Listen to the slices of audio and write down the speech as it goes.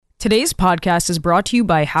Today's podcast is brought to you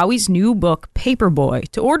by Howie's new book, Paperboy.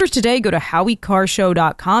 To order today, go to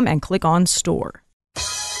howiecarshow.com and click on store.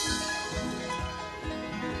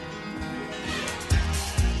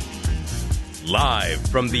 Live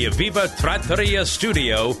from the Aviva Trattoria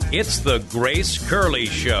studio, it's the Grace Curley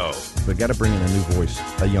Show. We've got to bring in a new voice,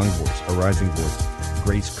 a young voice, a rising voice.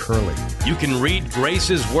 Grace Curley. You can read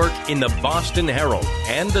Grace's work in the Boston Herald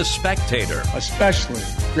and the Spectator. Especially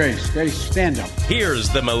Grace. Grace, stand up. Here's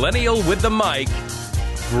the millennial with the mic,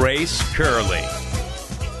 Grace Curley.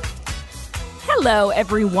 Hello,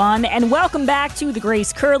 everyone, and welcome back to the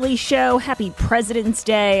Grace Curley Show. Happy President's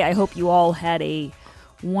Day. I hope you all had a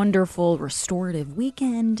wonderful restorative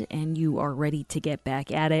weekend and you are ready to get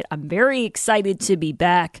back at it. I'm very excited to be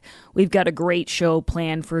back. We've got a great show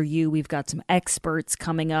planned for you. We've got some experts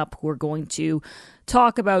coming up who are going to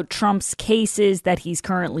talk about Trump's cases that he's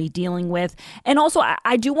currently dealing with. And also,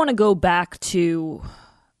 I do want to go back to,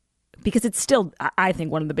 because it's still, I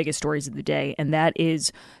think, one of the biggest stories of the day, and that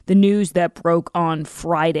is the news that broke on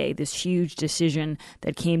Friday, this huge decision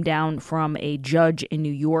that came down from a judge in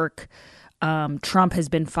New York. Trump has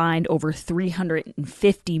been fined over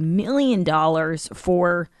 $350 million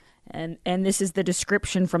for, and this is the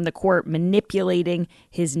description from the court, manipulating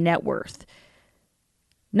his net worth.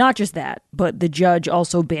 Not just that, but the judge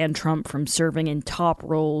also banned Trump from serving in top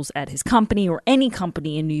roles at his company or any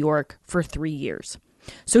company in New York for 3 years.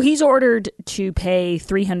 So he's ordered to pay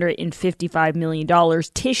 $355 million.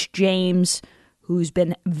 Tish James, who's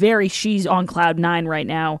been she's on cloud nine right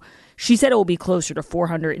now. She said it will be closer to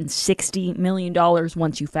 $460 million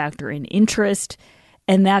once you factor in interest,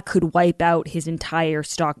 and that could wipe out his entire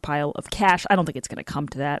stockpile of cash. I don't think it's going to come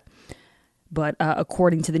to that, but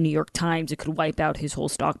according to the New York Times, it could wipe out his whole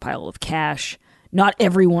stockpile of cash. Not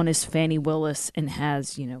everyone is Fannie Willis and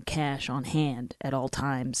has, cash on hand at all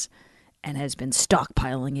times and has been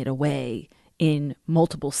stockpiling it away in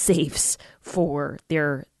multiple safes for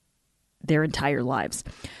their entire lives.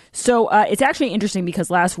 So it's actually interesting because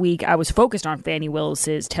last week I was focused on Fannie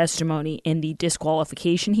Willis's testimony in the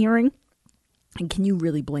disqualification hearing. And can you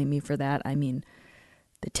really blame me for that? I mean,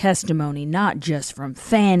 the testimony, not just from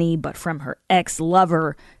Fannie, but from her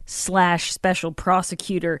ex-lover / special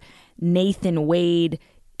prosecutor, Nathan Wade.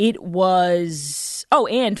 It was,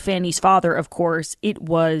 and Fannie's father, of course. It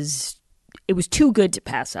was too good to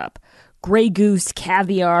pass up. Grey Goose,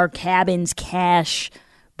 caviar, cabins, cash,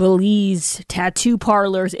 Belize, tattoo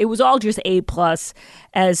parlors. It was all just A+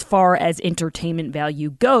 as far as entertainment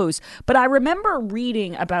value goes. But I remember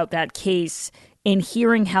reading about that case and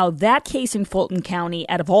hearing how that case in Fulton County,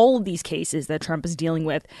 out of all of these cases that Trump is dealing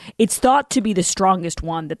with, it's thought to be the strongest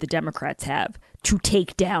one that the Democrats have to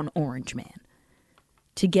take down Orange Man,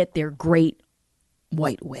 to get their great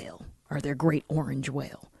white whale or their great orange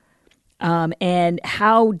whale. And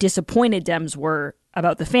how disappointed Dems were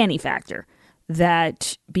about the Fannie factor.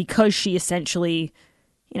 That because she essentially,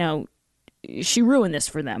 she ruined this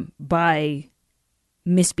for them by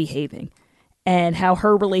misbehaving, and how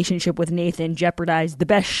her relationship with Nathan jeopardized the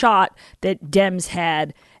best shot that Dems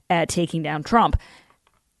had at taking down Trump.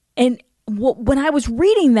 And when I was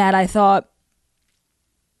reading that, I thought,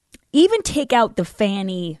 even take out the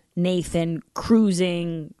Fannie, Nathan,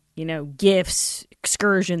 cruising, gifts,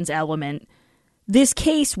 excursions element, this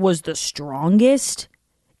case was the strongest.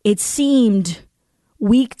 It seemed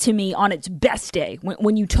weak to me on its best day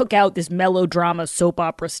when you took out this melodrama soap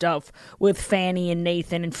opera stuff with Fannie and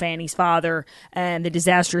Nathan and Fannie's father and the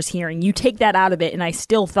disastrous hearing. You take that out of it, and I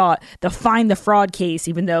still thought the find the fraud case,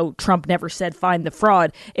 even though Trump never said find the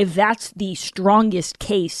fraud, if that's the strongest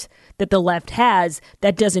case that the left has,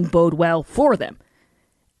 that doesn't bode well for them.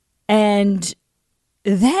 And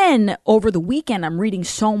then over the weekend, I'm reading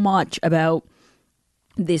so much about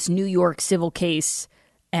this New York civil case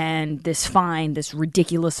and this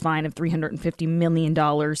ridiculous fine of $350 million.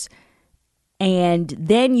 And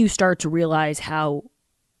then you start to realize how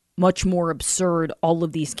much more absurd all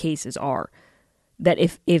of these cases are. That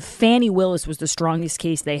if Fannie Willis was the strongest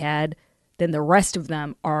case they had, then the rest of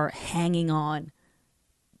them are hanging on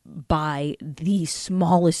by the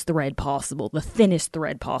smallest thread possible, the thinnest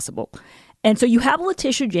thread possible. And so you have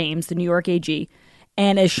Letitia James, the New York AG,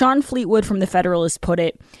 and as Sean Fleetwood from The Federalist put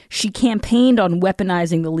it, she campaigned on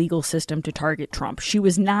weaponizing the legal system to target Trump. She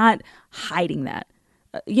was not hiding that.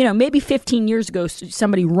 Maybe 15 years ago,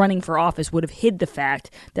 somebody running for office would have hid the fact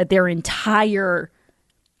that their entire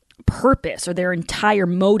purpose or their entire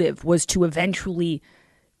motive was to eventually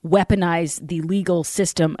weaponize the legal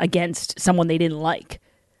system against someone they didn't like.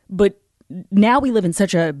 But now we live in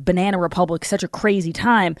such a banana republic, such a crazy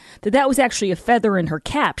time, that was actually a feather in her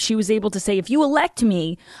cap. She was able to say, if you elect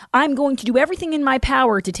me, I'm going to do everything in my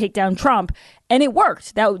power to take down Trump. And it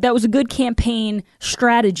worked. That was a good campaign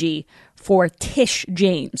strategy for Tish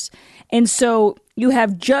James. And so you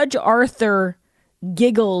have Judge Arthur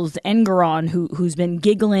Giggles Engeron, who's been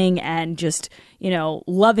giggling and just,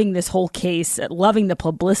 loving this whole case, loving the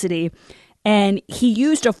publicity. And he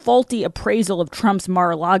used a faulty appraisal of Trump's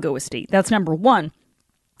Mar-a-Lago estate. That's number one.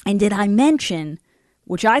 And did I mention,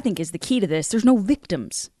 which I think is the key to this, there's no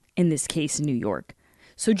victims in this case in New York.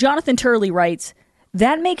 So Jonathan Turley writes,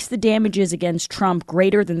 that makes the damages against Trump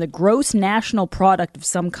greater than the gross national product of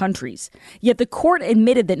some countries. Yet the court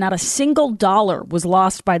admitted that not a single dollar was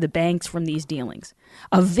lost by the banks from these dealings.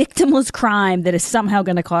 A victimless crime that is somehow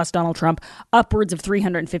going to cost Donald Trump upwards of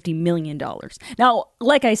 $350 million. Now,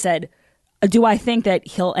 like I said, do I think that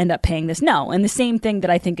he'll end up paying this? No. And the same thing that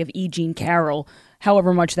I think of E. Jean Carroll,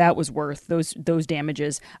 however much that was worth, those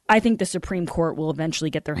damages. I think the Supreme Court will eventually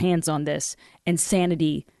get their hands on this, and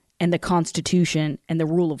sanity and the Constitution and the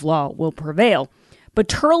rule of law will prevail. But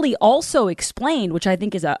Turley also explained, which I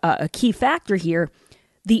think is a key factor here,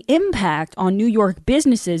 the impact on New York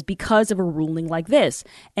businesses because of a ruling like this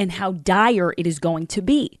and how dire it is going to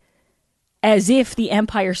be. As if the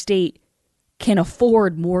Empire State can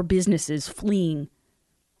afford more businesses fleeing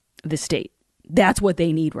the state. That's what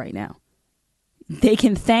they need right now. They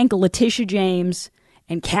can thank Letitia James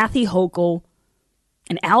and Kathy Hochul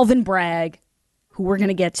and Alvin Bragg, who we're going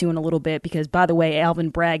to get to in a little bit, because, by the way, Alvin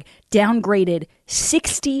Bragg downgraded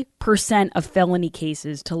 60% of felony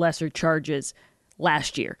cases to lesser charges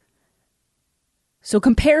last year. So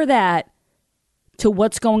compare that to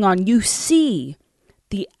what's going on. You see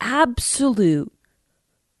the absolute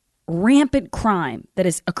rampant crime that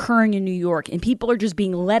is occurring in New York, and people are just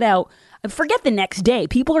being let out. Forget the next day.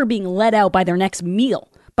 People are being let out by their next meal.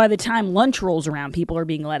 By the time lunch rolls around, people are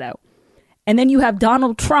being let out. And then you have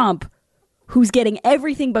Donald Trump, who's getting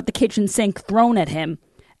everything but the kitchen sink thrown at him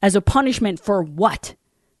as a punishment for what?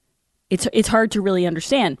 It's hard to really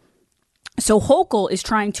understand. So Hochul is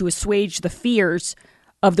trying to assuage the fears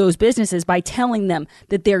of those businesses by telling them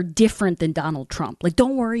that they're different than Donald Trump. Like,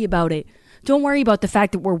 don't worry about it. Don't worry about the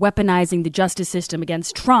fact that we're weaponizing the justice system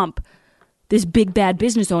against Trump, this big bad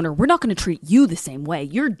business owner. We're not going to treat you the same way.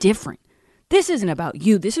 You're different. This isn't about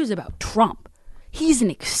you. This is about Trump. He's an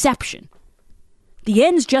exception. The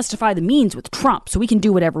ends justify the means with Trump, so we can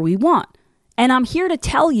do whatever we want. And I'm here to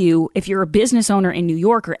tell you, if you're a business owner in New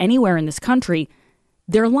York or anywhere in this country,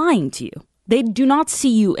 they're lying to you. They do not see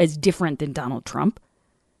you as different than Donald Trump.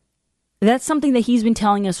 That's something that he's been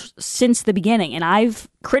telling us since the beginning. And I've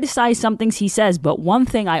criticized some things he says, but one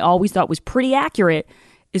thing I always thought was pretty accurate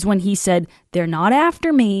is when he said, they're not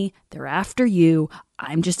after me, they're after you.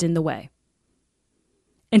 I'm just in the way.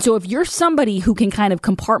 And so if you're somebody who can kind of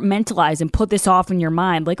compartmentalize and put this off in your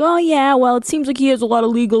mind, like, oh yeah, well, it seems like he has a lot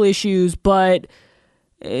of legal issues, but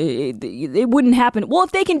it wouldn't happen. Well,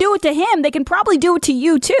 if they can do it to him, they can probably do it to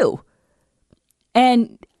you too.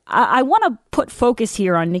 And I want to put focus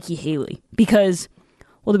here on Nikki Haley because,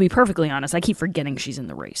 well, to be perfectly honest, I keep forgetting she's in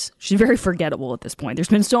the race. She's very forgettable at this point. There's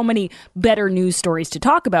been so many better news stories to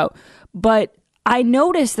talk about. But I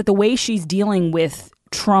noticed that the way she's dealing with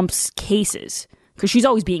Trump's cases, because she's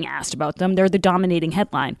always being asked about them, they're the dominating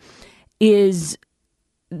headline, is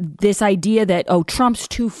this idea that, oh, Trump's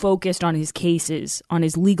too focused on his cases, on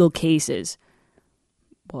his legal cases.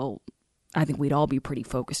 Well, I think we'd all be pretty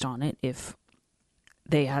focused on it if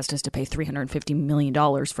they asked us to pay $350 million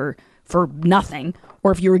for nothing,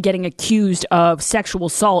 or if you were getting accused of sexual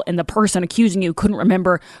assault and the person accusing you couldn't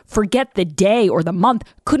remember, forget the day or the month,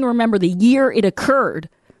 couldn't remember the year it occurred.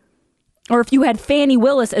 Or if you had Fani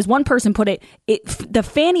Willis, as one person put it, the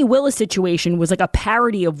Fani Willis situation was like a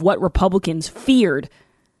parody of what Republicans feared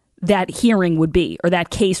that hearing would be, or that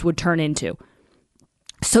case would turn into.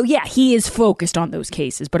 So yeah, he is focused on those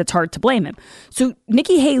cases, but it's hard to blame him. So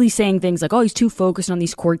Nikki Haley saying things like, oh, he's too focused on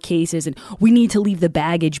these court cases and we need to leave the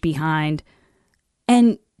baggage behind.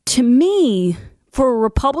 And to me, for a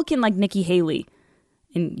Republican like Nikki Haley,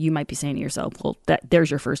 and you might be saying to yourself, well,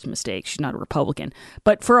 there's your first mistake. She's not a Republican.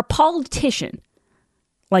 But for a politician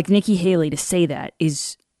like Nikki Haley to say that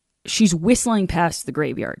is, she's whistling past the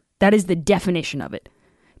graveyard. That is the definition of it.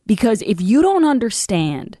 Because if you don't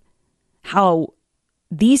understand how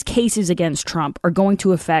these cases against Trump are going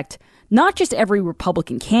to affect not just every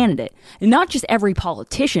Republican candidate, and not just every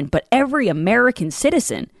politician, but every American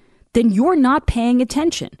citizen, then you're not paying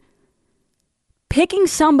attention. Picking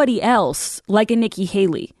somebody else like a Nikki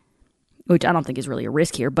Haley, which I don't think is really a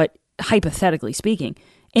risk here, but hypothetically speaking,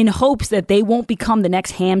 in hopes that they won't become the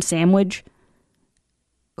next ham sandwich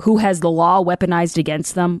who has the law weaponized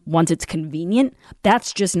against them once it's convenient.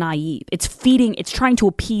 That's just naive. It's trying to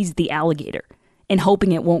appease the alligator and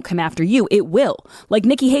hoping it won't come after you. It will. Like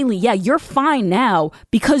Nikki Haley, yeah, you're fine now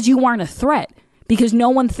because you aren't a threat, because no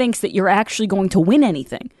one thinks that you're actually going to win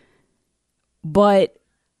anything. But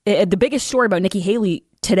the biggest story about Nikki Haley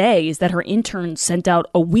today is that her intern sent out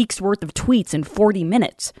a week's worth of tweets in 40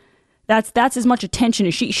 minutes. That's as much attention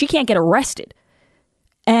as she can't get arrested.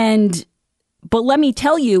 But let me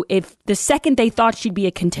tell you, if the second they thought she'd be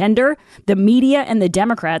a contender, the media and the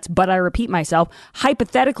Democrats, but I repeat myself,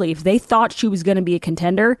 hypothetically, if they thought she was going to be a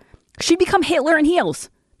contender, she'd become Hitler in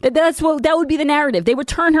heels. That would be the narrative. They would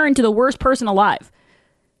turn her into the worst person alive.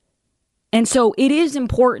 And so it is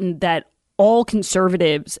important that all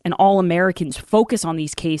conservatives and all Americans focus on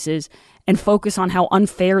these cases and focus on how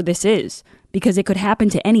unfair this is, because it could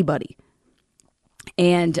happen to anybody.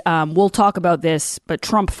 And we'll talk about this, but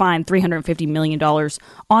Trump fined $350 million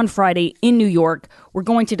on Friday in New York. We're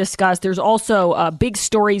going to discuss, there's also big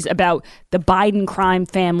stories about the Biden crime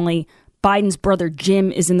family. Biden's brother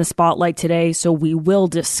Jim is in the spotlight today, so we will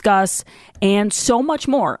discuss, and so much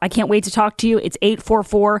more. I can't wait to talk to you. It's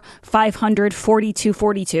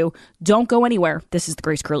 844-500-4242. Don't go anywhere. This is The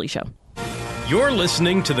Grace Curley Show. You're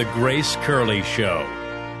listening to The Grace Curley Show.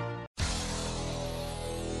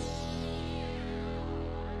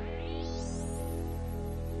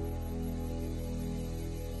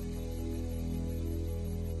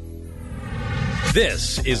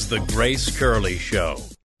 This is The Grace Curley Show.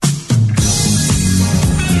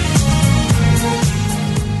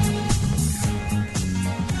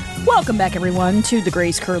 Welcome back, everyone, to The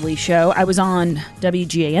Grace Curley Show. I was on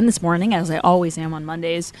WGAN this morning, as I always am on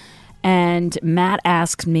Mondays, and Matt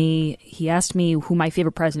asked me who my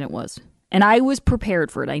favorite president was. And I was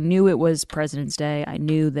prepared for it. I knew it was President's Day. I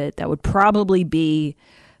knew that would probably be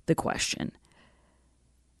the question.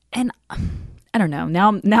 And I don't know. Now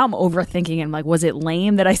I'm overthinking and I'm like, was it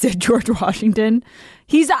lame that I said George Washington?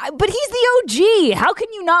 But he's the OG. How can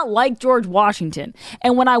you not like George Washington?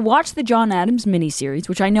 And when I watched the John Adams miniseries,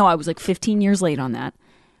 which I know I was like 15 years late on that,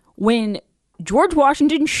 when George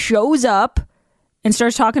Washington shows up and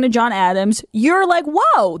starts talking to John Adams, you're like,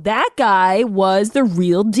 whoa, that guy was the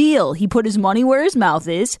real deal. He put his money where his mouth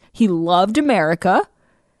is. He loved America.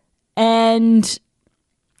 And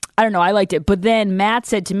I don't know, I liked it. But then Matt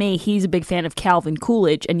said to me he's a big fan of Calvin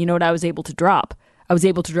Coolidge. And you know what I was able to drop? I was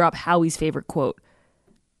able to drop Howie's favorite quote.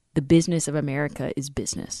 The business of America is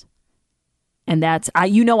business. And that's, I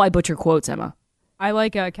butcher quotes, Emma. I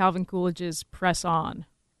like Calvin Coolidge's Press On.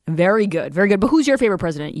 Very good, very good. But who's your favorite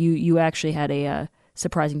president? You actually had a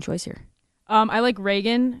surprising choice here. I like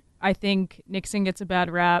Reagan. I think Nixon gets a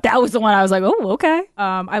bad rap. That was the one I was like, oh, okay.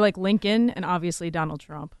 I like Lincoln and obviously Donald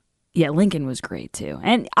Trump. Yeah, Lincoln was great, too.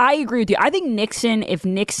 And I agree with you. I think if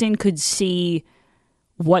Nixon could see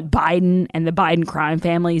what Biden and the Biden crime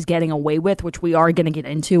family is getting away with, which we are going to get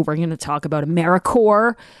into, we're going to talk about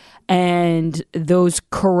AmeriCorps and those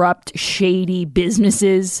corrupt, shady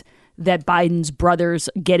businesses that Biden's brothers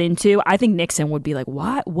get into. I think Nixon would be like,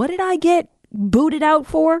 what did I get booted out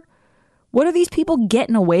for? What are these people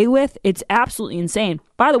getting away with? It's absolutely insane.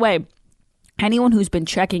 By the way, anyone who's been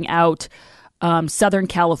checking out Southern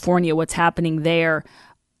California, what's happening there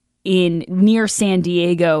near San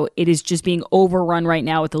Diego, it is just being overrun right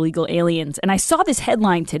now with illegal aliens. And I saw this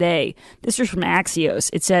headline today. This was from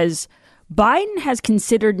Axios. It says, Biden has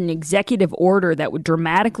considered an executive order that would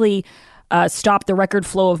dramatically stop the record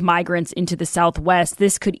flow of migrants into the Southwest.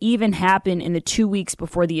 This could even happen in the 2 weeks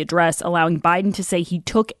before the address, allowing Biden to say he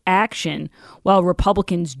took action while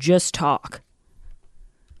Republicans just talk.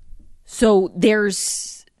 So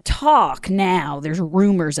there's talk now, there's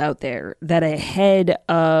rumors out there that ahead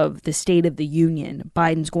of the State of the Union,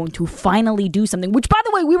 Biden's going to finally do something, which, by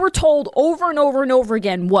the way, we were told over and over and over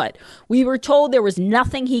again what? We were told there was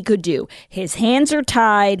nothing he could do. His hands are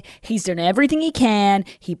tied. He's done everything he can.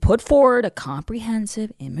 He put forward a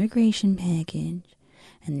comprehensive immigration package,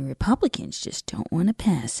 and the Republicans just don't want to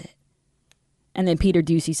pass it. And then Peter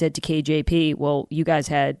Doocy said to KJP, well, you guys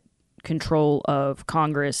had control of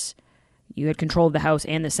Congress. You had control of the House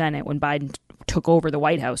and the Senate when Biden took over the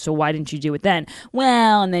White House. So why didn't you do it then?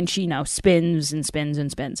 Well, and then she spins and spins and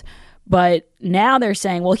spins. But now they're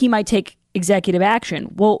saying, well, he might take executive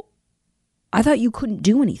action. Well, I thought you couldn't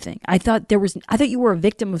do anything. I thought you were a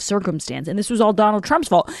victim of circumstance, and this was all Donald Trump's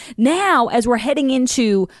fault. Now, as we're heading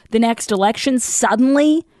into the next election,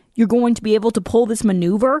 suddenly you're going to be able to pull this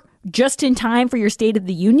maneuver just in time for your State of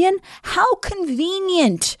the Union? How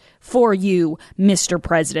convenient for you, Mr.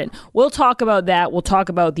 President. We'll talk about that. We'll talk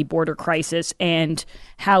about the border crisis and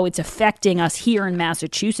how it's affecting us here in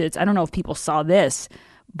Massachusetts. I don't know if people saw this,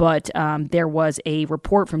 but there was a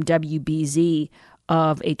report from WBZ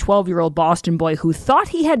of a 12-year-old Boston boy who thought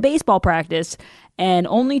he had baseball practice, and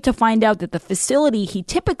only to find out that the facility he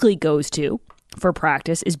typically goes to for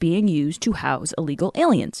practice is being used to house illegal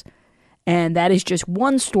aliens. And that is just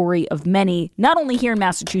one story of many, not only here in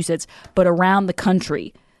Massachusetts, but around the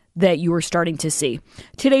country that you are starting to see.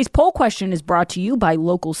 Today's poll question is brought to you by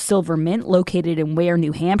local Silver Mint located in Ware,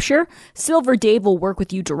 New Hampshire. Silver Dave will work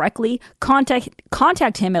with you directly.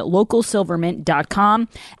 Contact him at localsilvermint.com.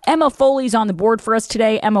 Emma Foley's on the board for us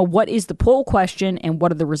today. Emma, what is the poll question and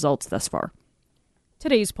what are the results thus far?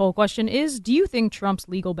 Today's poll question is, do you think Trump's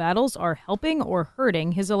legal battles are helping or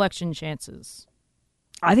hurting his election chances?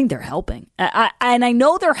 I think they're helping. And I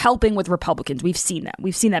know they're helping with Republicans. We've seen that.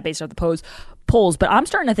 We've seen that based on the polls. But I'm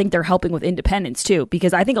starting to think they're helping with independents, too,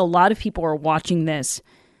 because I think a lot of people are watching this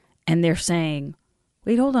and they're saying,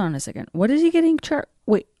 wait, hold on a second. What is he getting charged?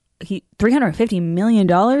 Wait, $350 million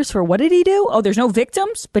for what did he do? Oh, there's no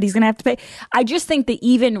victims, but he's going to have to pay. I just think that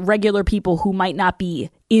even regular people who might not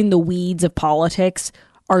be in the weeds of politics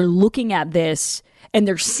are looking at this and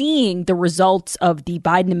they're seeing the results of the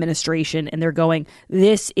Biden administration and they're going,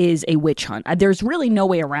 this is a witch hunt. There's really no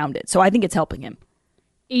way around it. So I think it's helping him.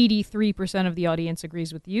 83% of the audience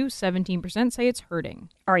agrees with you. 17% say it's hurting.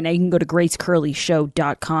 All right, now you can go to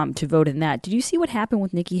gracecurleyshow.com to vote in that. Did you see what happened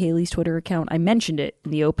with Nikki Haley's Twitter account? I mentioned it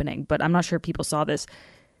in the opening, but I'm not sure if people saw this.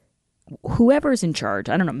 Whoever's in charge,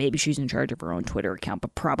 I don't know, maybe she's in charge of her own Twitter account,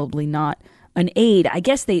 but probably not. An aide, I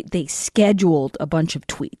guess they scheduled a bunch of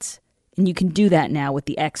tweets. And you can do that now with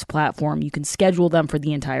the X platform. You can schedule them for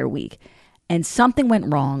the entire week. And something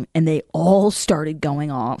went wrong, and they all started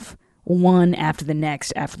going off. One after the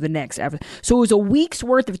next, after the next, after. So it was a week's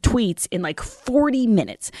worth of tweets in like 40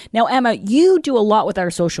 minutes. Now, Emma, you do a lot with our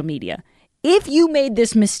social media. If you made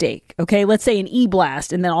this mistake, okay, let's say an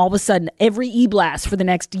e-blast, and then all of a sudden every e-blast for the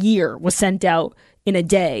next year was sent out in a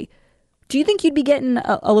day, do you think you'd be getting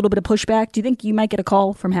a little bit of pushback? Do you think you might get a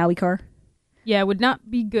call from Howie Carr? Yeah, would not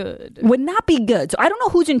be good. Would not be good. So I don't know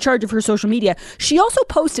who's in charge of her social media. She also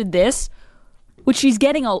posted this, which she's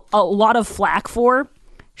getting a lot of flack for.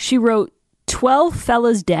 She wrote, 12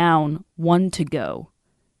 fellas down, 1 to go.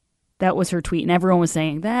 That was her tweet. And everyone was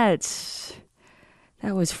saying, that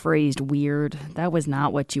was phrased weird. That was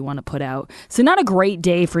not what you want to put out. So not a great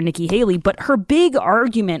day for Nikki Haley. But her big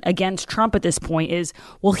argument against Trump at this point is,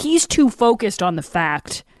 well, he's too focused on the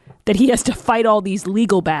fact that he has to fight all these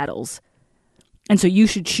legal battles. And so you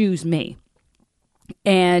should choose me.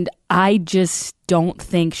 And I just don't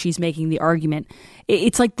think she's making the argument.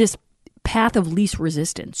 It's like this path of least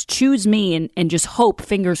resistance. Choose me and just hope,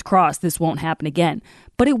 fingers crossed, this won't happen again.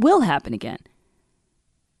 But it will happen again.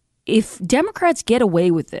 If Democrats get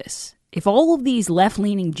away with this, if all of these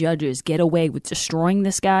left-leaning judges get away with destroying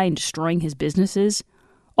this guy and destroying his businesses,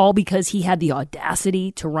 all because he had the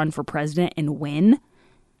audacity to run for president and win,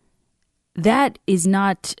 that is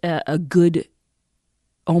not a good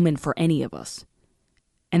omen for any of us.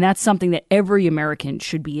 And that's something that every American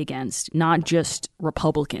should be against, not just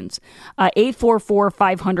Republicans.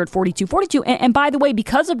 844-500-4242. And by the way,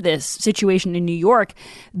 because of this situation in New York,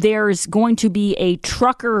 there's going to be a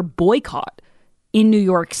trucker boycott in New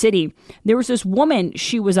York City. There was this woman,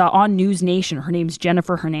 she was on News Nation. Her name's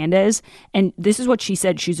Jennifer Hernandez. And this is what she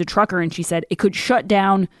said. She's a trucker. And she said it could shut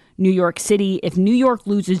down New York City. If New York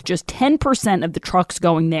loses just 10% of the trucks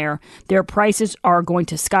going there, their prices are going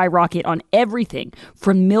to skyrocket on everything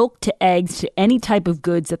from milk to eggs to any type of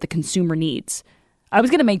goods that the consumer needs. I was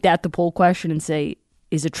going to make that the poll question and say,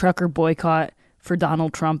 is a trucker boycott for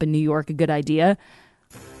Donald Trump in New York a good idea?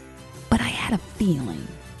 But I had a feeling,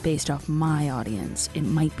 based off my audience, it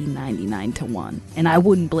might be 99-1. And I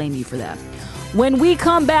wouldn't blame you for that. When we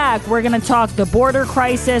come back, we're going to talk the border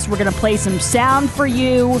crisis. We're going to play some sound for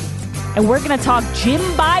you. And we're going to talk Jim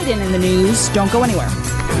Biden in the news. Don't go anywhere.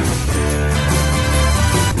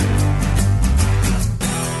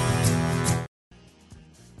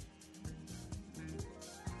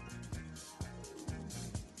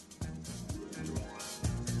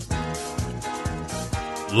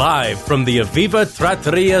 Live from the Aviva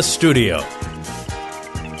Trattoria studio.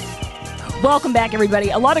 Welcome back, everybody.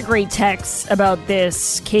 A lot of great texts about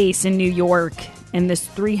this case in New York and this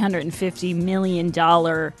 $350 million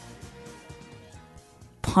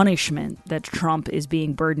punishment that Trump is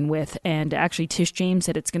being burdened with. And actually, Tish James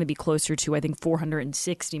said it's going to be closer to, I think,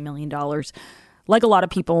 $460 million. like a lot of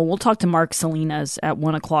people, and we'll talk to Mark Salinas at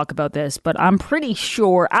 1 o'clock about this, but I'm pretty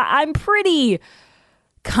sure, I'm pretty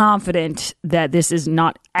confident that this is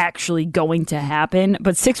not actually going to happen.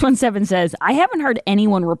 But 617 says, I haven't heard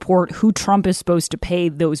anyone report who Trump is supposed to pay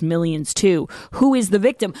those millions to. Who is the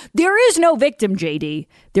victim? There is no victim, JD.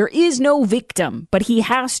 There is no victim, but he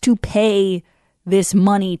has to pay this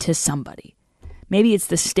money to somebody. Maybe it's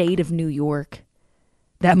the state of New York.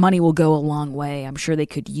 That money will go a long way. I'm sure they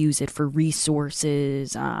could use it for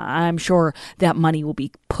resources. I'm sure that money will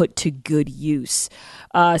be put to good use.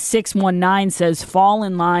 619 says, fall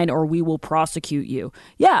in line or we will prosecute you.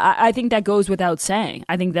 Yeah, I think that goes without saying.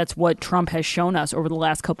 I think that's what Trump has shown us over the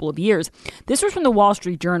last couple of years. This was from the Wall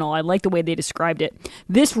Street Journal. I like the way they described it.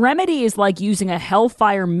 This remedy is like using a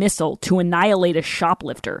Hellfire missile to annihilate a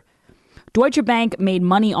shoplifter. Deutsche Bank made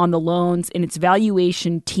money on the loans, and its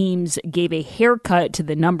valuation teams gave a haircut to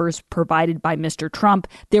the numbers provided by Mr. Trump.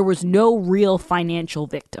 There was no real financial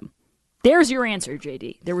victim. There's your answer,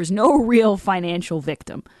 JD. There was no real financial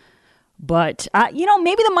victim. But,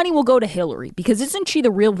 maybe the money will go to Hillary, because isn't she the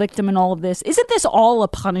real victim in all of this? Isn't this all a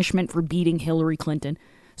punishment for beating Hillary Clinton?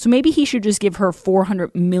 So maybe he should just give her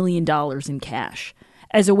 $400 million in cash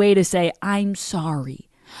as a way to say, I'm sorry.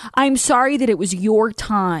 I'm sorry that it was your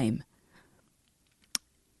time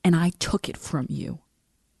and I took it from you.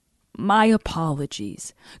 My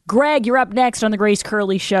apologies. Greg, you're up next on the Grace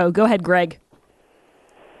Curley Show. Go ahead, Greg.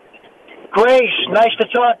 Grace, nice to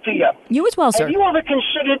talk to you. You as well, sir. Have you ever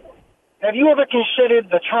considered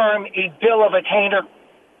the term a bill of attainder?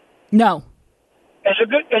 No.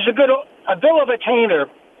 A bill of attainder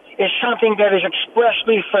is something that is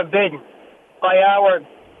expressly forbidden by our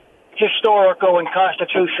historical and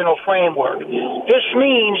constitutional framework. This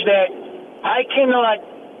means that I cannot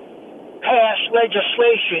pass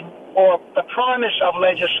legislation or the promise of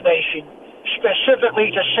legislation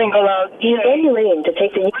specifically to single out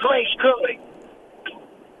Grace Curley.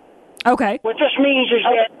 Okay. What this means is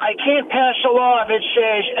that I can't pass a law that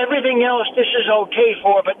says everything else this is okay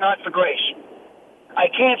for, but not for Grace. I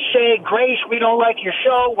can't say, Grace, we don't like your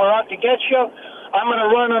show, we're out to get you. I'm going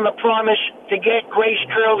to run on the promise to get Grace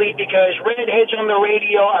Curley because redheads on the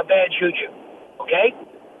radio are bad juju. Okay?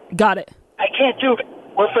 Got it. I can't do it.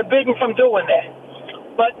 We're forbidden from doing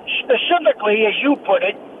that. But specifically, as you put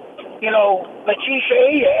it, Letitia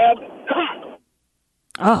Ahab.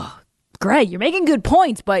 Oh, Greg, you're making good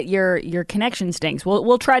points, but your connection stinks.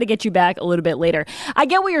 We'll try to get you back a little bit later. I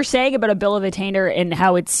get what you're saying about a bill of attainder and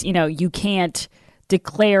how it's, you can't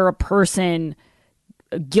declare a person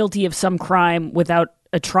guilty of some crime without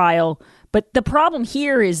a trial. But the problem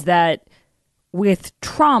here is that with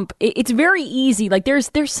Trump, it's very easy. Like there's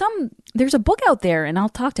a book out there, and I'll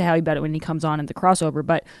talk to Howie about it when he comes on in the crossover,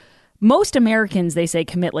 but most Americans, they say,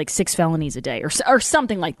 commit like 6 felonies a day or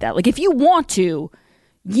something like that. Like if you want to,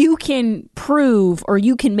 you can prove or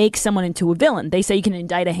you can make someone into a villain. They say you can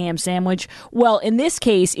indict a ham sandwich. Well, in this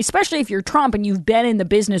case, especially if you're Trump and you've been in the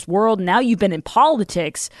business world, and now you've been in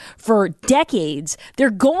politics for decades,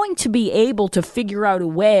 they're going to be able to figure out a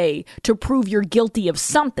way to prove you're guilty of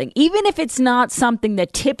something, even if it's not something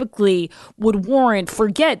that typically would warrant,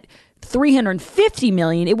 forget $350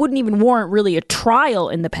 million. It wouldn't even warrant really a trial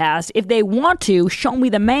in the past. If they want to, show me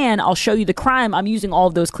the man, I'll show you the crime. I'm using all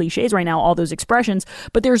of those cliches right now, all those expressions,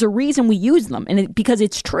 but there's a reason we use them, and because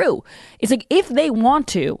it's true. It's like, if they want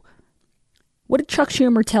to, what did Chuck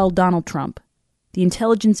Schumer tell Donald Trump? The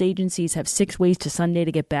intelligence agencies have 6 ways to Sunday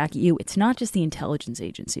to get back at you. It's not just the intelligence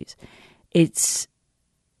agencies. It's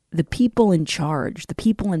the people in charge, the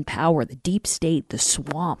people in power, the deep state, the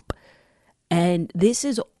swamp. And this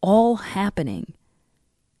is all happening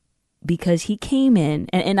because he came in,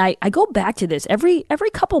 and I go back to this every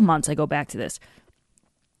couple months. I go back to this.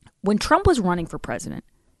 When Trump was running for president,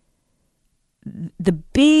 the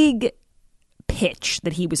big pitch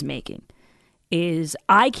that he was making is,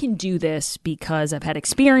 I can do this because I've had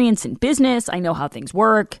experience in business. I know how things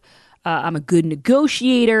work. I'm a good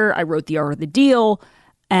negotiator. I wrote the art of the deal.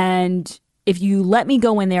 And if you let me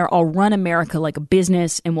go in there, I'll run America like a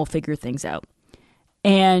business and we'll figure things out.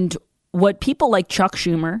 And what people like Chuck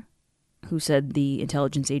Schumer, who said the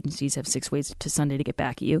intelligence agencies have 6 ways to Sunday to get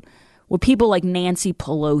back at you, what people like Nancy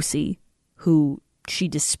Pelosi, who she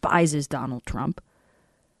despises Donald Trump,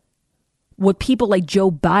 what people like Joe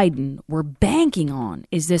Biden were banking on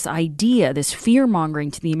is this idea, this fear-mongering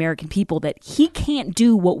to the American people that he can't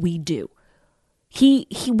do what we do.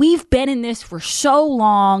 We've been in this for so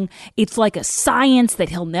long. It's like a science that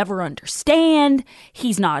he'll never understand.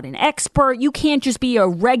 He's not an expert. You can't just be a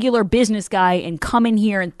regular business guy and come in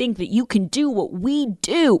here and think that you can do what we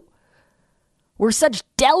do. We're such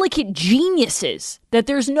delicate geniuses that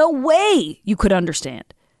there's no way you could understand.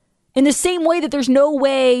 In the same way that there's no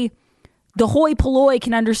way the hoi polloi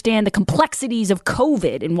can understand the complexities of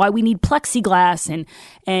COVID and why we need plexiglass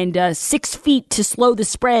and 6 feet to slow the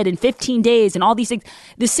spread in 15 days and all these things.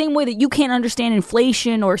 The same way that you can't understand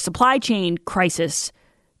inflation or supply chain crisis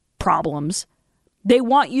problems, they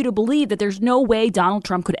want you to believe that there's no way Donald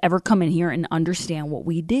Trump could ever come in here and understand what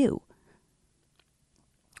we do.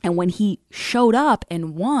 And when he showed up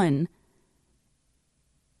and won,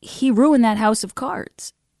 he ruined that house of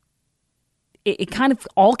cards. It kind of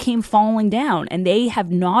all came falling down, and they have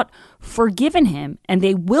not forgiven him, and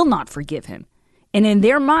they will not forgive him. And in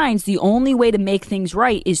their minds, the only way to make things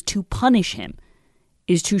right is to punish him,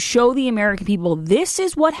 is to show the American people, this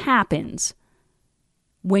is what happens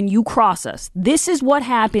when you cross us. This is what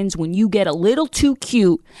happens when you get a little too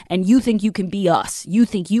cute and you think you can be us. You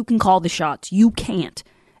think you can call the shots. You can't.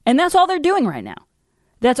 And that's all they're doing right now.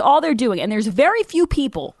 That's all they're doing. And there's very few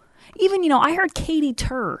people. Even, I heard Katie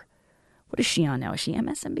Tur. What is she on now? Is she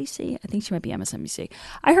MSNBC? I think she might be MSNBC.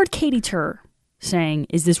 I heard Katie Tur saying,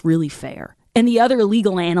 is this really fair? And the other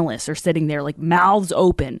legal analysts are sitting there like mouths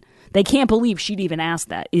open. They can't believe she'd even ask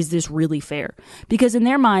that. Is this really fair? Because in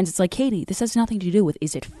their minds, it's like, Katie, this has nothing to do with,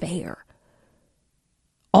 is it fair?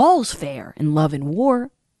 All's fair in love and war.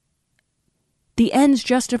 The ends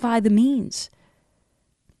justify the means.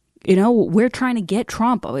 We're trying to get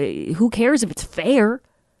Trump. Who cares if it's fair?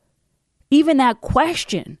 Even that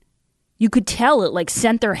question, you could tell it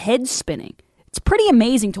sent their heads spinning. It's pretty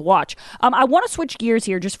amazing to watch. I want to switch gears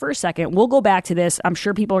here just for a second. We'll go back to this. I'm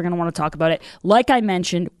sure people are going to want to talk about it. Like I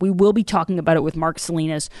mentioned, we will be talking about it with Mark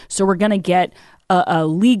Salinas. So we're going to get a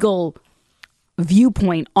legal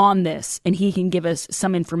viewpoint on this, and he can give us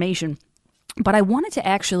some information. But I wanted to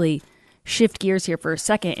actually shift gears here for a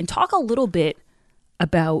second and talk a little bit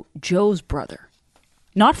about Joe's brother.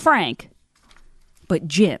 Not Frank, but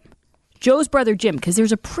Jim. Joe's brother, Jim, because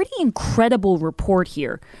there's a pretty incredible report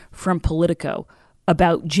here from Politico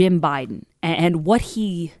about Jim Biden and what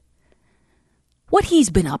he's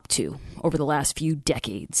been up to over the last few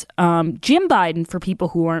decades. Jim Biden, for people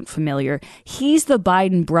who aren't familiar, he's the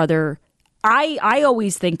Biden brother. I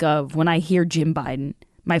always think of, when I hear Jim Biden,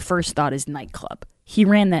 my first thought is nightclub. He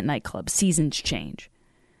ran that nightclub. Seasons change.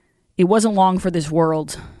 It wasn't long for this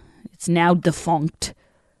world. It's now defunct.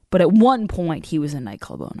 But at one point, he was a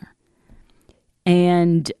nightclub owner.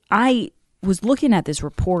 And I was looking at this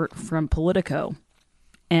report from Politico,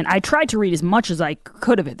 and I tried to read as much as I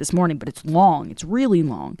could of it this morning, but it's long. It's really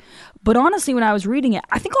long. But honestly, when I was reading it,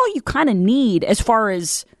 I think all you kind of need, as far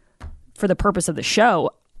as for the purpose of the show,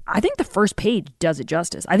 I think the first page does it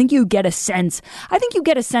justice. I think you get a sense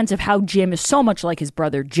of how Jim is so much like his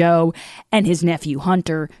brother Joe and his nephew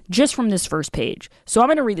Hunter just from this first page. So I'm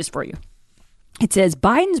going to read this for you. It says,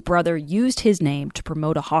 Biden's brother used his name to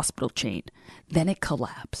promote a hospital chain. Then it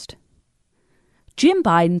collapsed. Jim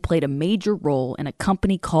Biden played a major role in a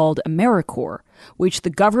company called AmeriCorps, which the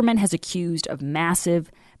government has accused of massive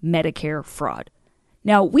Medicare fraud.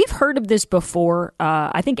 Now, we've heard of this before.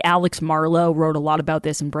 I think Alex Marlowe wrote a lot about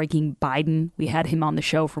this in Breaking Biden. We had him on the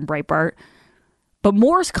show from Breitbart. But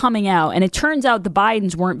more's coming out, and it turns out the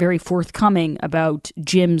Bidens weren't very forthcoming about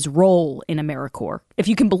Jim's role in AmeriCorps, if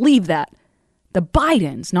you can believe that. The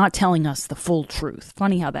Bidens not telling us the full truth.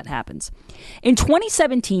 Funny how that happens. In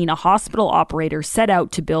 2017, a hospital operator set out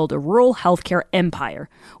to build a rural healthcare empire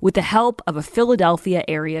with the help of a Philadelphia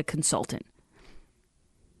area consultant.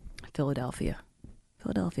 Philadelphia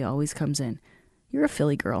always comes in. You're a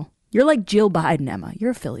Philly girl. You're like Jill Biden, Emma.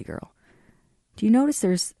 You're a Philly girl. Do you notice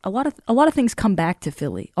there's a lot of things come back to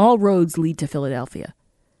Philly? All roads lead to Philadelphia.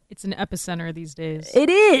 It's an epicenter these days. It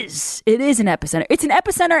is. It is an epicenter. It's an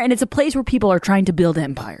epicenter, and it's a place where people are trying to build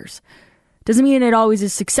empires. Doesn't mean it always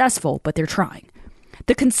is successful, but they're trying.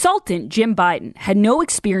 The consultant, Jim Biden, had no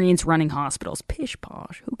experience running hospitals. Pish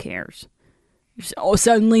posh. Who cares? Oh,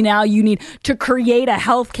 suddenly now you need to create a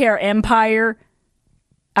healthcare empire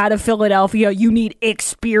out of Philadelphia. You need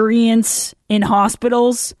experience in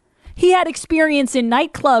hospitals. He had experience in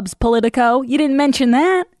nightclubs, Politico. You didn't mention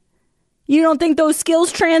that. You don't think those skills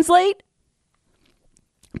translate?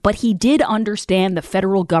 But he did understand the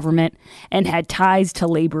federal government and had ties to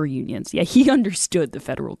labor unions. Yeah, he understood the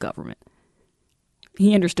federal government.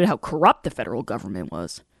 He understood how corrupt the federal government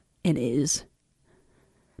was and is.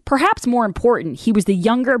 Perhaps more important, he was the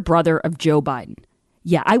younger brother of Joe Biden.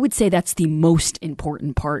 Yeah, I would say that's the most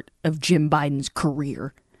important part of Jim Biden's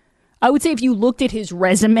career. I would say if you looked at his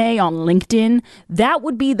resume on LinkedIn, that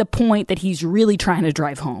would be the point that he's really trying to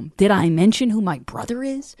drive home. Did I mention who my brother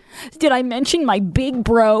is? Did I mention my big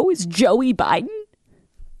bro is Joey Biden?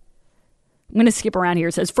 I'm going to skip around here.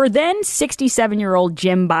 It says, for then 67-year-old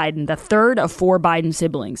Jim Biden, the third of 4 Biden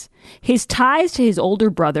siblings, his ties to his older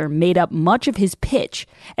brother made up much of his pitch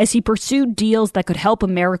as he pursued deals that could help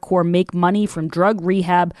AmeriCorps make money from drug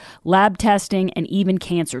rehab, lab testing, and even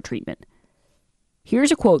cancer treatment.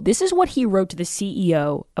 Here's a quote. This is what he wrote to the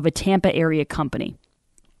CEO of a Tampa area company.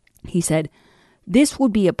 He said, "This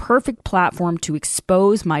would be a perfect platform to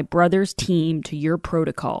expose my brother's team to your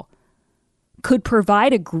protocol. Could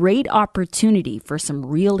provide a great opportunity for some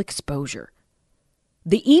real exposure."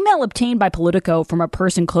 The email obtained by Politico from a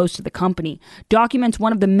person close to the company documents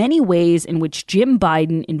one of the many ways in which Jim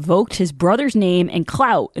Biden invoked his brother's name and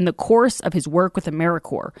clout in the course of his work with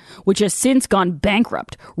AmeriCorps, which has since gone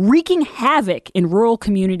bankrupt, wreaking havoc in rural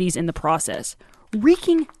communities in the process.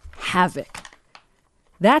 Wreaking havoc.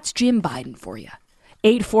 That's Jim Biden for you.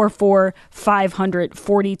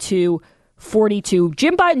 844-500-4242.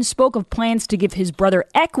 Jim Biden spoke of plans to give his brother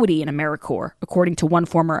equity in AmeriCorps, according to one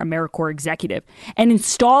former AmeriCorps executive, and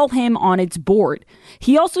install him on its board.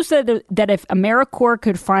 He also said that if AmeriCorps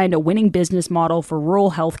could find a winning business model for rural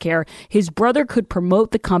health care, his brother could promote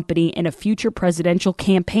the company in a future presidential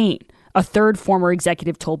campaign. A third former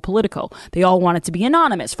executive told Politico. They all want it to be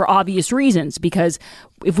anonymous for obvious reasons, because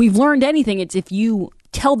if we've learned anything, it's if you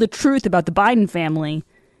tell the truth about the Biden family,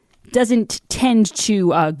 doesn't tend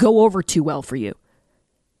to go over too well for you.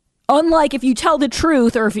 Unlike if you tell the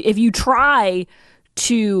truth, or if you try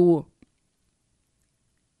to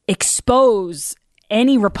expose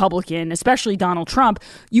any Republican, especially Donald Trump,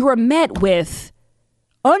 you are met with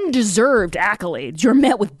undeserved accolades. You're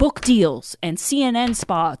met with book deals and CNN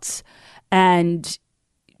spots, and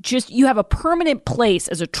just you have a permanent place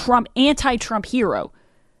as a anti-Trump hero.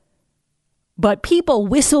 But people,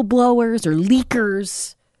 whistleblowers or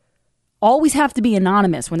leakers, always have to be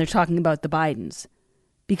anonymous when they're talking about the Bidens,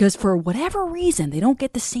 because for whatever reason, they don't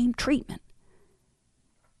get the same treatment.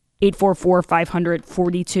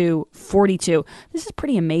 844-500-4242. This is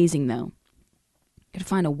pretty amazing, though. You could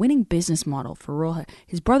find a winning business model for rural.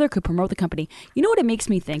 His brother could promote the company. You know what it makes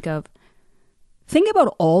me think of? Think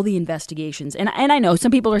about all the investigations. And I know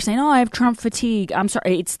some people are saying, oh, I have Trump fatigue. I'm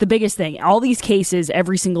sorry. It's the biggest thing. All these cases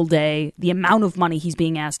every single day, the amount of money he's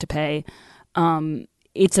being asked to pay,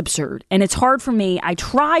 it's absurd. And it's hard for me. I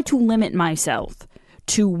try to limit myself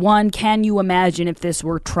to one, can you imagine if this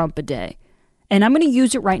were Trump a day? And I'm going to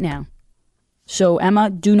use it right now. So, Emma,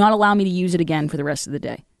 do not allow me to use it again for the rest of the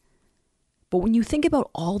day. But when you think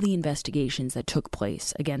about all the investigations that took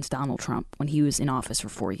place against Donald Trump when he was in office for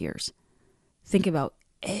 4 years, think about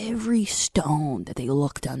every stone that they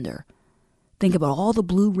looked under. Think about all the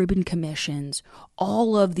blue ribbon commissions,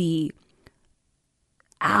 all of the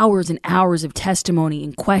hours and hours of testimony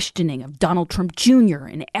and questioning of Donald Trump Jr.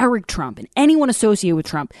 and Eric Trump and anyone associated with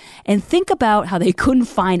Trump, and think about how they couldn't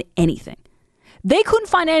find anything. They couldn't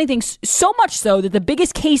find anything, so much so that the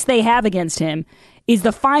biggest case they have against him is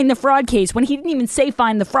the find the fraud case, when he didn't even say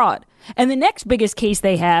find the fraud. And the next biggest case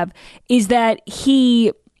they have is that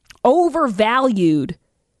he overvalued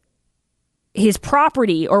his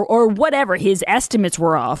property or whatever. His estimates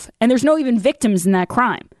were off, and there's no even victims in that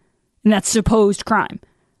crime, in that supposed crime.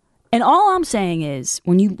 And all I'm saying is,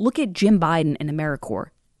 when you look at Jim Biden and AmeriCorps,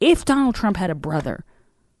 if Donald Trump had a brother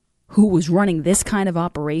who was running this kind of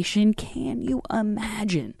operation, can you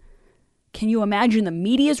imagine? Can you imagine the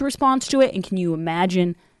media's response to it? And can you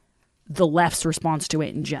imagine the left's response to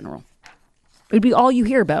it in general? It would be all you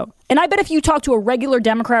hear about. And I bet if you talk to a regular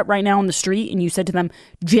Democrat right now on the street and you said to them,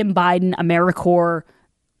 Jim Biden, AmeriCorps,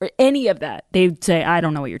 or any of that, they'd say, I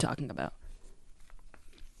don't know what you're talking about.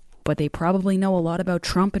 But they probably know a lot about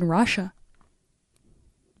Trump and Russia.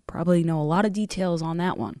 Probably know a lot of details on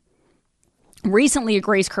that one. Recently, a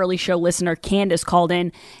Grace Curley Show listener, Candace, called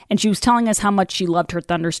in, and she was telling us how much she loved her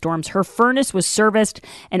thunderstorms. Her furnace was serviced,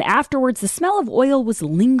 and afterwards, the smell of oil was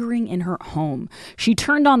lingering in her home. She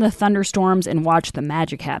turned on the thunderstorms and watched the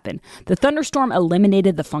magic happen. The thunderstorm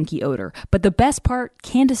eliminated the funky odor. But the best part,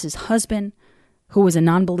 Candace's husband, who was a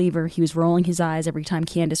non-believer, he was rolling his eyes every time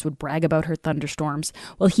Candace would brag about her thunderstorms.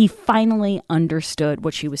 Well, he finally understood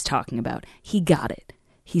what she was talking about. He got it.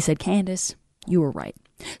 He said, Candace, you were right.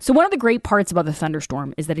 So one of the great parts about the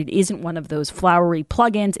thunderstorm is that it isn't one of those flowery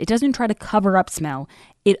plugins. It doesn't try to cover up smell.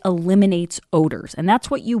 It eliminates odors, and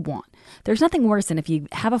that's what you want. There's nothing worse than if you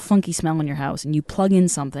have a funky smell in your house and you plug in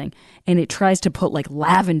something and it tries to put like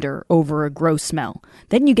lavender over a gross smell.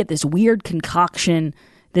 Then you get this weird concoction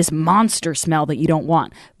this monster smell that you don't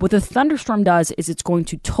want. What the thunderstorm does is it's going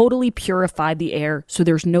to totally purify the air so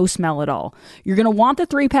there's no smell at all. You're going to want the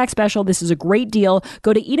 3-pack special. This is a great deal.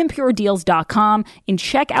 Go to EdenPureDeals.com and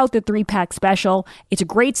check out the 3-pack special. It's a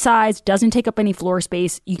great size, doesn't take up any floor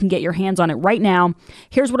space. You can get your hands on it right now.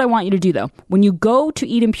 Here's what I want you to do, though. When you go to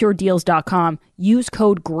EdenPureDeals.com, use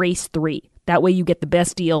code GRACE3. That way you get the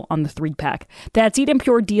best deal on the 3-pack. That's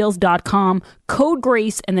EdenPureDeals.com, code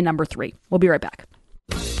GRACE, and the number 3. We'll be right back.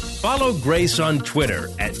 Follow Grace on Twitter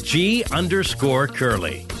at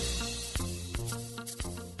 @G_Curly.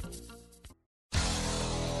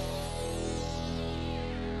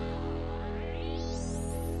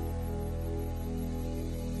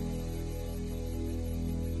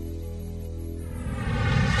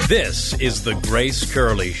 This is the Grace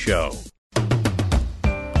Curley Show.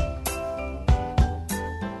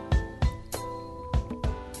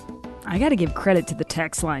 I got to give credit to the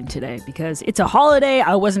text line today because it's a holiday.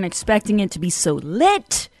 I wasn't expecting it to be so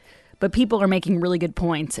lit, but people are making really good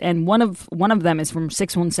points. And one of them is from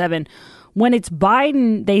 617. When it's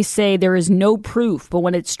Biden, they say there is no proof. But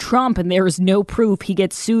when it's Trump and there is no proof, he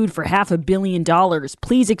gets sued for $500 million.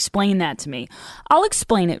 Please explain that to me. I'll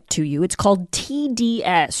explain it to you. It's called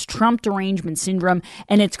TDS, Trump Derangement Syndrome,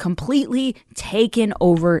 and it's completely taken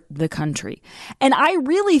over the country. And I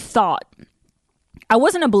really thought, I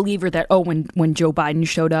wasn't a believer that, when Joe Biden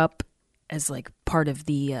showed up as like part of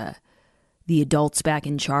the adults back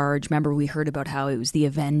in charge. Remember, we heard about how it was the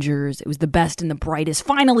Avengers. It was the best and the brightest.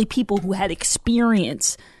 Finally, people who had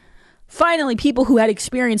experience. Finally, people who had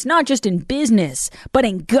experience not just in business, but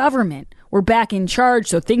in government were back in charge,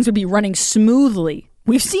 so things would be running smoothly.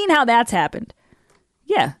 We've seen how that's happened.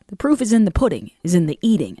 Yeah, the proof is in the pudding, is in the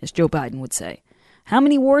eating, as Joe Biden would say. How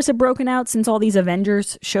many wars have broken out since all these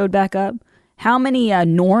Avengers showed back up? How many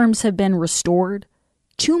norms have been restored?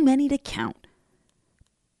 Too many to count.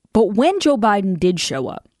 But when Joe Biden did show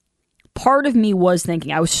up, part of me was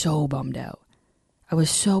thinking, I was so bummed out.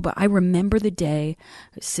 I remember the day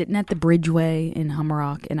I was sitting at the Bridgeway in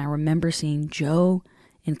Hummerock, and I remember seeing Joe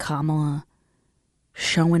and Kamala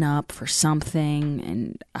showing up for something,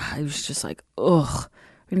 and I was just like, ugh,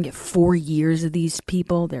 we're going to get 4 years of these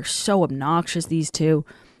people. They're so obnoxious, these two.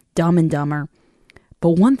 Dumb and Dumber.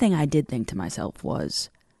 But one thing I did think to myself was,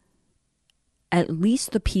 at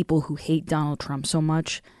least the people who hate Donald Trump so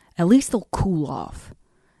much, at least they'll cool off.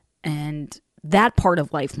 And that part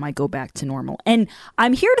of life might go back to normal. And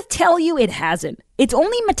I'm here to tell you it hasn't. It's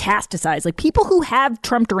only metastasized. Like, people who have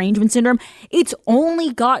Trump derangement syndrome, it's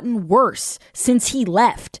only gotten worse since he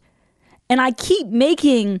left. And I keep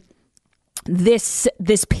making this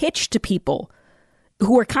pitch to people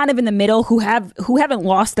who are kind of in the middle, who haven't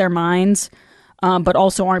lost their minds, but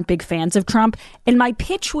also aren't big fans of Trump. And my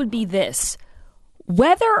pitch would be this: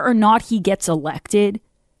 whether or not he gets elected,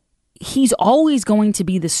 he's always going to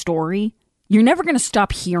be the story. You're never going to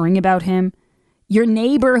stop hearing about him. Your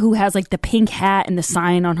neighbor who has like the pink hat and the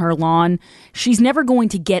sign on her lawn, she's never going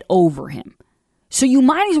to get over him. So you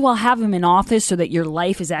might as well have him in office so that your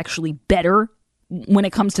life is actually better when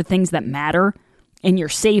it comes to things that matter, and you're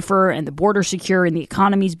safer and the border's secure and the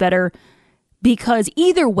economy's better. Because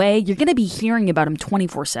either way, you're going to be hearing about him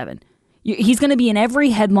 24/7. He's going to be in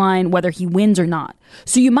every headline, whether he wins or not.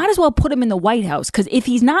 So you might as well put him in the White House, because if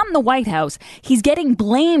he's not in the White House, he's getting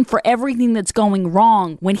blamed for everything that's going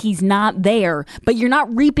wrong when he's not there, but you're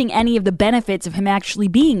not reaping any of the benefits of him actually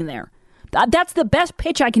being there. That's the best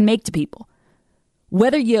pitch I can make to people.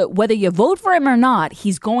 Whether you vote for him or not,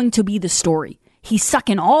 he's going to be the story. He's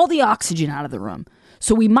sucking all the oxygen out of the room.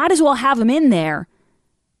 So we might as well have him in there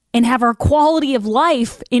and have our quality of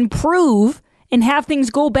life improve and have things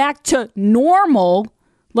go back to normal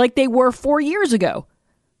like they were 4 years ago.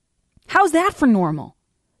 How's that for normal?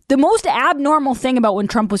 The most abnormal thing about when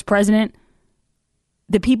Trump was president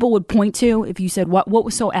that people would point to, if you said, what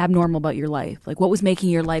was so abnormal about your life? Like, what was making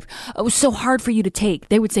your life, it was so hard for you to take?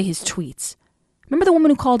 They would say his tweets. Remember the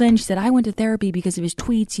woman who called in? She said, I went to therapy because of his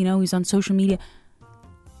tweets. You know, he's on social media.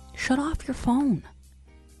 Shut off your phone.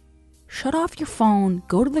 Shut off your phone,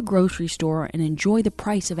 go to the grocery store, and enjoy the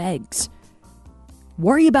price of eggs.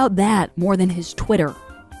 Worry about that more than his Twitter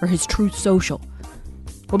or his Truth Social.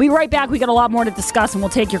 We'll be right back. We got a lot more to discuss, and we'll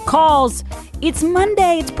take your calls. It's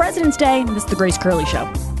Monday. It's President's Day. And this is the Grace Curley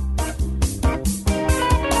Show.